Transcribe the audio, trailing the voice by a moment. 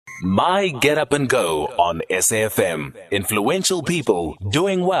My Get Up and Go on SAFM. Influential people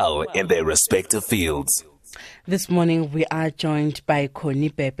doing well in their respective fields. This morning we are joined by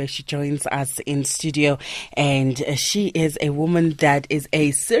Connie Bhebehe. She joins us in studio, and she is a woman that is a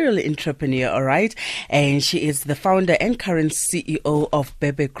serial entrepreneur, all right? And she is the founder and current CEO of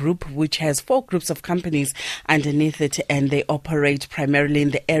Bhebehe Group, which has 4 groups of companies underneath it, and they operate primarily in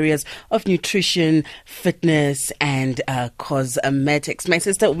the areas of nutrition, fitness, and cosmetics. My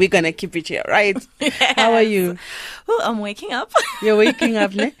sister, we're going to keep it here, right? Yes. How are you? Oh, I'm waking up. You're waking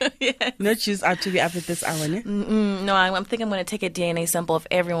up, ne? Yes. No choose out to be up at this hour, ne? No, I'm thinking I'm going to take a DNA sample of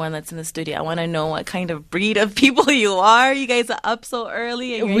everyone that's in the studio. I want to know what kind of breed of people you are. You guys are up so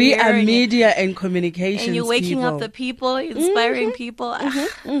early. And We are media and communications and you're waking people. up the people, inspiring people.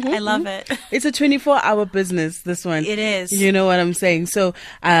 I love it. It's a 24-hour business, this one. It is. You know what I'm saying? So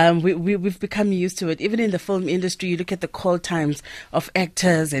we've become used to it. Even in the film industry, you look at the call times of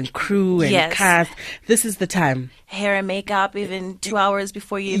actors and crew and Yes. cast. This is the time. Hair and makeup, even 2 hours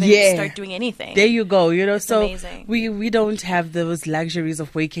before you even start doing anything. There you go. You know, It's so amazing. we don't have those luxuries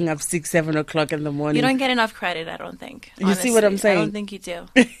of waking up 6, 7 o'clock in the morning. You don't get enough credit, I don't think. You see what I'm honestly. saying? I don't think you do.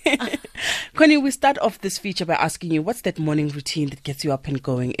 Connie, we start off this feature by asking you, what's that morning routine that gets you up and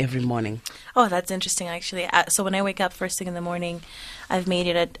going every morning? Oh, that's interesting, actually. So when I wake up first thing in the morning, I've made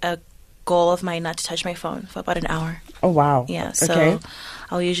it a goal of mine not to touch my phone for about an hour. Oh, wow. Yeah, so Okay.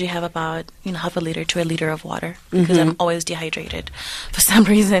 I'll usually have about half a liter to a liter of water because I'm always dehydrated for some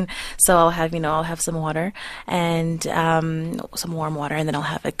reason. So I'll have some water and some warm water, and then I'll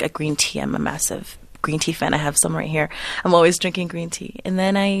have a green tea. I'm a massive green tea fan. I have some right here. I'm always drinking green tea. And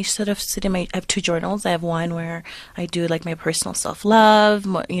then I sort of sit in I have 2 journals. I have one where I do like my personal self-love,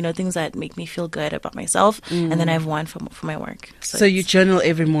 things that make me feel good about myself. And then I have one for my work. So you journal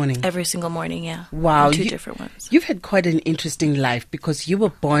every morning? Every single morning, yeah. Wow. 2 different ones. You've had quite an interesting life because you were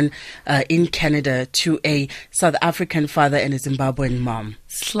born in Canada to a South African father and a Zimbabwean mom.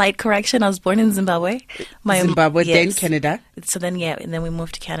 Slight correction, I was born in Zimbabwe. Zimbabwe, then Yes. Canada. So then, and then we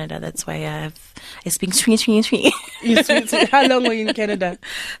moved to Canada. That's why I speak Swi. How long were you in Canada?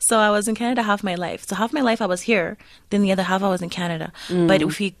 So I was in Canada half my life. So half my life I was here. Then the other half I was in Canada. But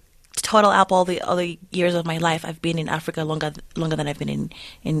if you total up all the other years of my life, I've been in Africa longer than I've been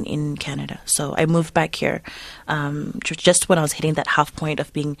in Canada. So I moved back here just when I was hitting that half point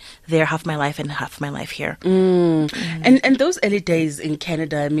of being there half my life and half my life here. And those early days in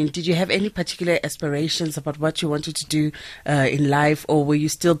Canada, I mean, did you have any particular aspirations about what you wanted to do in life, or were you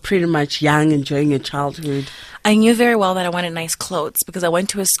still pretty much young, enjoying your childhood? I knew very well that I wanted nice clothes because I went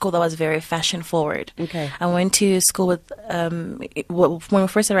to a school that was very fashion forward. Okay. I went to school with when we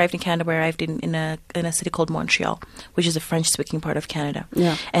first arrived in Canada, we arrived in a city called Montreal, which is a French-speaking part of Canada.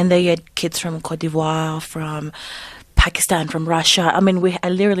 Yeah. And there you had kids from Cote d'Ivoire, from Pakistan, from Russia. I mean, I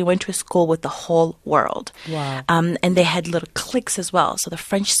literally went to a school with the whole world. Wow. And they had little cliques as well. So the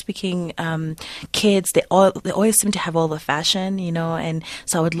French-speaking kids, they always seem to have all the fashion, and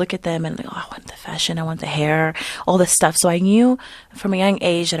so I would look at them and I want the fashion, I want the hair, all this stuff. So I knew from a young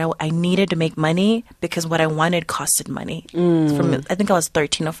age that I needed to make money because what I wanted costed money. I think I was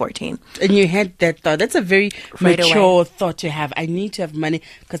 13 or 14. And you had that thought. That's a very Right mature thought to have. I need to have money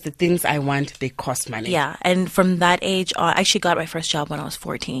because the things I want, they cost money. Yeah, and from that age, I actually got my first job when I was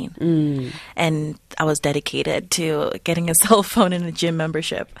 14. And I was dedicated to getting a cell phone and a gym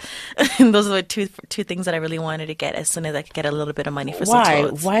membership. And those were two things that I really wanted to get as soon as I could get a little bit of money for some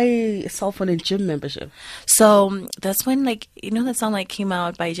clothes. Why cell phone and gym membership? So that's when, that song came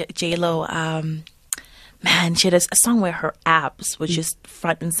out by J-Lo. Man, she had a song where her abs was just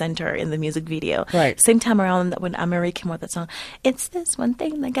front and center in the music video. Right. Same time around when Amerie came out with that song, it's this one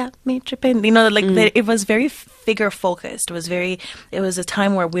thing that got me tripping. It was very figure focused. It was a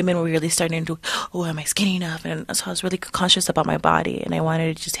time where women were really starting to, oh, am I skinny enough? And so I was really conscious about my body, and I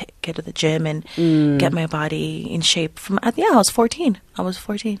wanted to just get to the gym and get my body in shape. I was 14.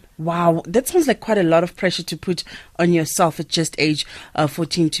 Wow, that sounds like quite a lot of pressure to put on yourself at just age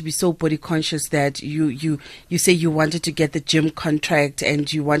 14 to be so body conscious that you say you wanted to get the gym contract and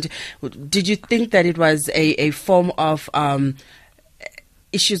did you think that it was a form of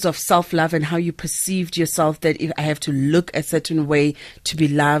issues of self-love and how you perceived yourself, that if I have to look a certain way to be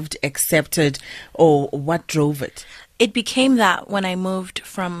loved, accepted, or what drove it? It became that when I moved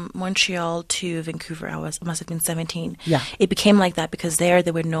from Montreal to Vancouver. I must have been 17. Yeah. It became like that because there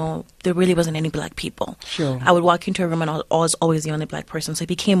really wasn't any black people. Sure. I would walk into a room and I was always the only black person. So it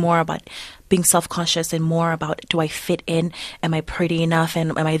became more about being self-conscious and more about, do I fit in? Am I pretty enough?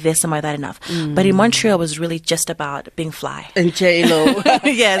 And am I this? Am I that enough? But in Montreal, it was really just about being fly. And J-Lo.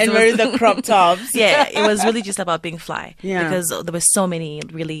 Yes. And wearing the crop tops. Yeah, it was really just about being fly. Yeah. Because there were so many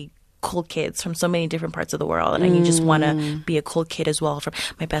really cool kids from so many different parts of the world, and you just want to be a cool kid as well. From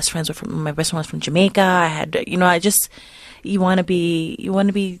my best friend was from Jamaica. I had, you want to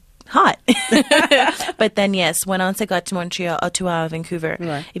be hot. But then yes, once I got to Montreal to Vancouver,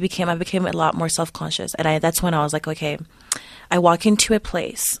 right. I became a lot more self-conscious, and that's when I was like, okay, I walk into a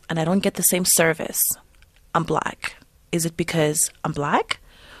place and I don't get the same service. I'm black. Is it because I'm black,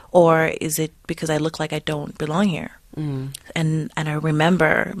 or is it because I look like I don't belong here? And I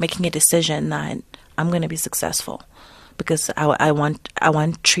remember making a decision that I'm going to be successful because I want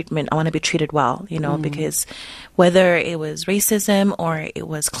treatment. I want to be treated well, because whether it was racism or it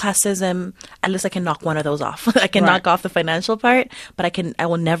was classism, at least I can knock one of those off. I can knock off the financial part, but I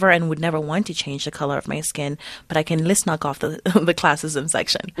will never and would never want to change the color of my skin, but I can at least knock off the classism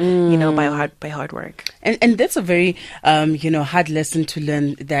section, by hard work. And that's a very, hard lesson to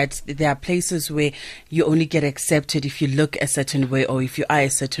learn, that there are places where you only get accepted if you look a certain way or if you are a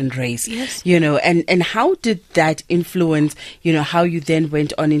certain race. Yes. And how did that influence, how you then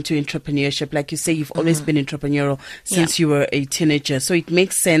went on into entrepreneurship? Like you say, you've always been entrepreneurial since you were a teenager. So it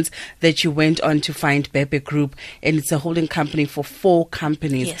makes sense that you went on to find Bhebehe Group, and it's a holding company for 4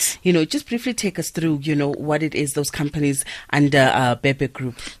 companies. Yes. Just briefly take us through, what it is, those companies under Bhebehe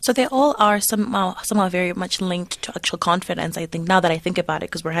Group. So they all are somehow very much linked to actual confidence, I think, now that I think about it,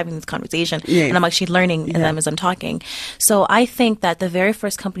 because we're having this conversation and I'm actually learning them as I'm talking. So I think that the very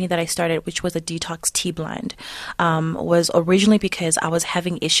first company that I started, which was a detox tea blend, was originally because I was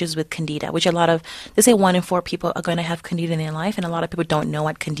having issues with candida, which they say 1 in 4 people are going to have candida in their life, and a lot of people don't know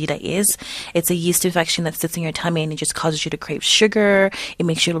what candida is. It's a yeast infection that sits in your tummy and it just causes you to crave sugar. It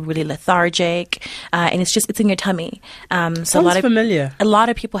makes you really lethargic, and it's in your tummy. So Sounds familiar. A lot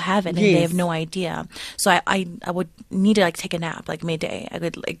of people have it and they have no idea. So I would need to take a nap midday.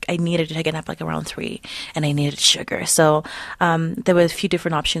 I needed to take a nap around 3, and I needed sugar. So there were a few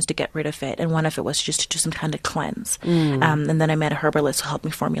different options to get rid of it, and one of it was just to do some kind of cleanse. And then I met a herbalist who helped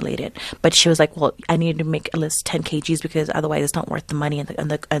me formulate it. But she was like, well, I needed to make at least 10 kgs because otherwise it's not worth the money and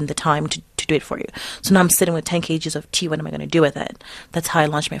the time to do it for you. So now I'm sitting with 10 kgs of tea. What am I going to do with it? That's how I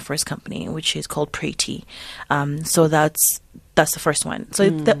launched my first company, which is called Pray Tea. So that's the first one. So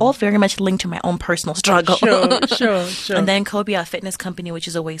they're all very much linked to my own personal struggle. Sure. And then Kobe, a fitness company, which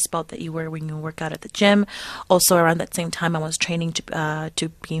is a waist belt that you wear when you work out at the gym. Also around that same time, I was training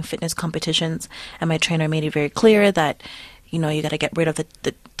to be in fitness competitions, and my trainer made it very clear that you got to get rid of the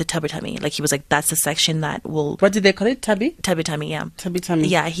tubby tummy. Like, he was like, that's the section that will... What did they call it? Tubby? Tubby tummy, yeah. Tubby tummy.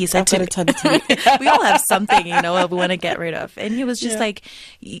 Yeah, he said to me. Tubby tummy. We all have something, we want to get rid of. And he was just like,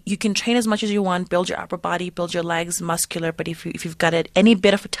 you can train as much as you want, build your upper body, build your legs, muscular, but if you've got any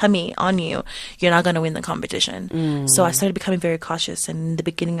bit of a tummy on you, you're not going to win the competition. So I started becoming very cautious. And in the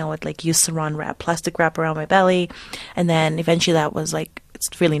beginning, I would use saran wrap, plastic wrap around my belly. And then eventually that was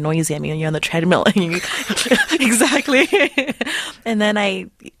it's really noisy. I mean, you're on the treadmill. Exactly. And then I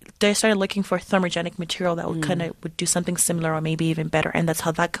started looking for thermogenic material that would do something similar or maybe even better. And that's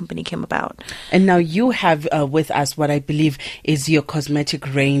how that company came about. And now you have with us what I believe is your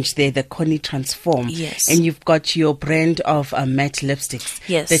cosmetic range there, the Connie Transform. Yes. And you've got your brand of matte lipsticks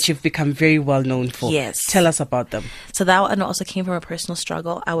that you've become very well known for. Yes. Tell us about them. So that one also came from a personal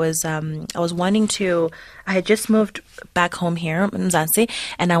struggle. I was wanting to, I had just moved back home here in Mzansi,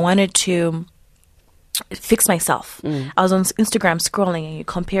 and I wanted to fix myself. I was on Instagram scrolling, and you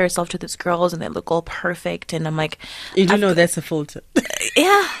compare yourself to these girls and they look all perfect, and I'm like, you do know that's a filter.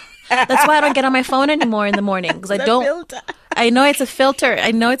 Yeah. That's why I don't get on my phone anymore in the morning, because I don't. Filter. I know it's a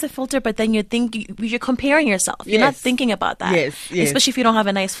filter. But then you think you're comparing yourself. You're not thinking about that. Yes. Especially if you don't have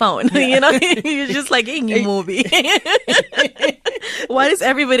a nice phone. You're just like in your movie. Why is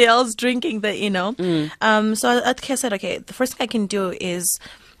everybody else drinking that? So I said, okay, the first thing I can do is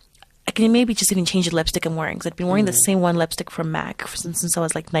I can maybe just even change the lipstick I'm wearing, because I've been wearing the same one lipstick from MAC since I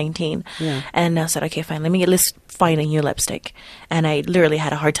was 19. Yeah. And I said, okay, fine, let me at least find a new lipstick. And I literally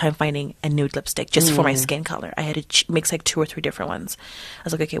had a hard time finding a nude lipstick just for my skin color. I had to mix 2 or 3 different ones. I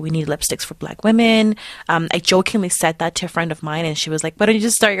was like, okay, we need lipsticks for Black women. I jokingly said that to a friend of mine, and she was like, why don't you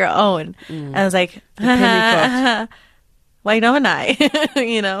just start your own? And I was like, why don't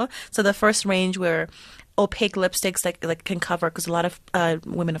I? So the first range were opaque lipsticks that can cover, because a lot of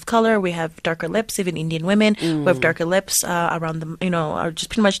women of color, we have darker lips. Even Indian women, we have darker lips around the, or just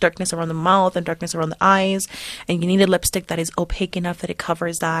pretty much darkness around the mouth and darkness around the eyes. And you need a lipstick that is opaque enough that it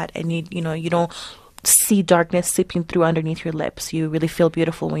covers that, and you don't see darkness seeping through underneath your lips. You really feel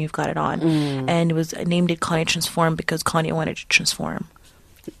beautiful when you've got it on. And it was named Connie Transform because Connie wanted to transform.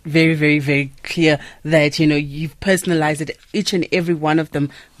 Very, very, very clear that, you've personalized it. Each and every one of them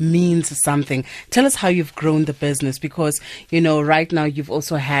means something. Tell us how you've grown the business, because, right now you've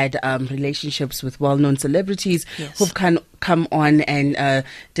also had relationships with well-known celebrities who've come on and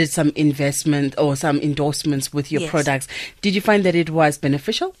did some investment or some endorsements with your products. Did you find that it was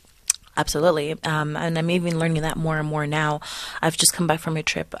beneficial? Absolutely. And I'm even learning that more and more now. I've just come back from a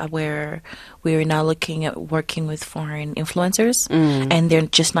trip where we're now looking at working with foreign influencers, and they're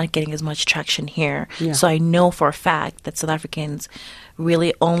just not getting as much traction here. Yeah. So I know for a fact that South Africans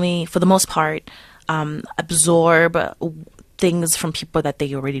really only, for the most part, absorb things from people that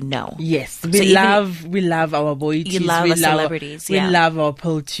they already know. Yes, we love our boys. You love our celebrities. We love our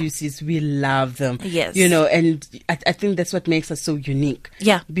Poltusis. We love them. Yes, and I think that's what makes us so unique.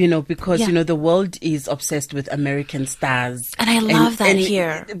 Yeah, because the world is obsessed with American stars, and I love that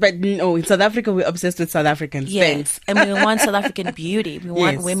here. But no, in South Africa we're obsessed with South Africans. Yes, Thanks. and we want South African beauty. We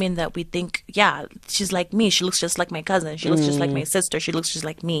want women that we think, she's like me. She looks just like my cousin. She looks just like my sister. She looks just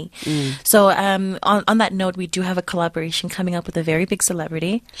like me. So on that note, we do have a collaboration coming up with a very big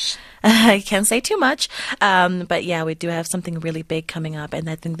celebrity. I can't say too much, but we do have something really big coming up, and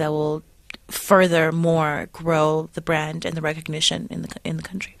I think that will furthermore grow the brand and the recognition in the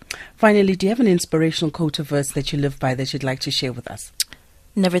country. Finally, do you have an inspirational quote or verse that you live by that you'd like to share with us?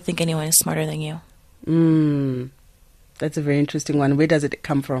 Never think anyone is smarter than you. That's a very interesting one. Where does it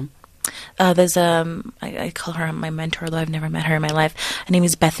come from? There's I call her my mentor, though I've never met her in my life. Her name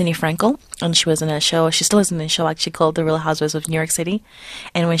is Bethany Frankel, and she was in a show. She still is in a show actually called The Real Housewives of New York City.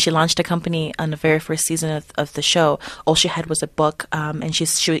 And when she launched a company on the very first season of the show, all she had was a book. And she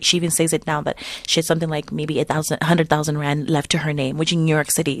even says it now that she had something like maybe 100,000 rand left to her name, which in New York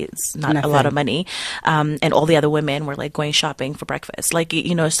City is not a lot of money. And all the other women were like going shopping for breakfast,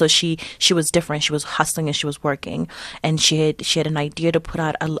 So she was different. She was hustling and she was working, and she had an idea to put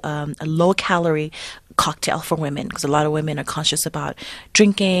out a low calorie cocktail for women, because a lot of women are conscious about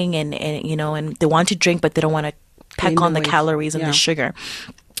drinking and they want to drink, but they don't want to pack on the calories and the sugar.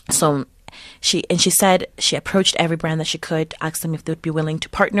 So she said she approached every brand that she could, asked them if they would be willing to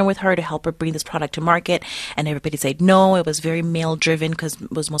partner with her to help her bring this product to market, and everybody said no. It was very male driven because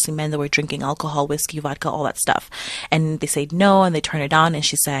it was mostly men that were drinking alcohol, whiskey, vodka, all that stuff, and they said no, and they turned it down. And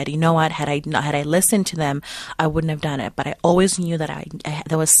she said, you know what, had I listened to them, I wouldn't have done it. But I always knew that I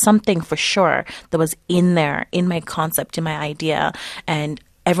there was something for sure that was in there, in my concept, in my idea, and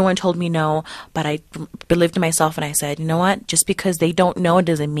everyone told me no, but I believed in myself, and I said, you know what? Just because they don't know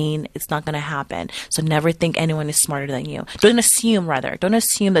doesn't mean it's not going to happen. So never think anyone is smarter than you. Don't assume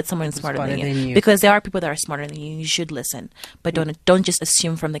that someone is smarter than you, because there are people that are smarter than you. You should listen, but don't just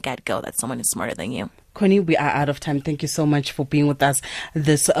assume from the get-go that someone is smarter than you. Connie, we are out of time. Thank you so much for being with us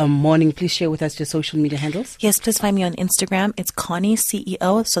this morning. Please share with us your social media handles. Yes, please find me on Instagram. It's Connie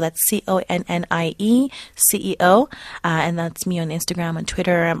CEO. So that's CONNIE CEO. And that's me on Instagram. On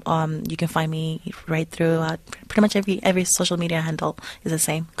Twitter, you can find me right through pretty much every social media handle is the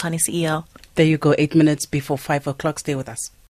same. Connie CEO. There you go. 8 minutes before 5 o'clock. Stay with us.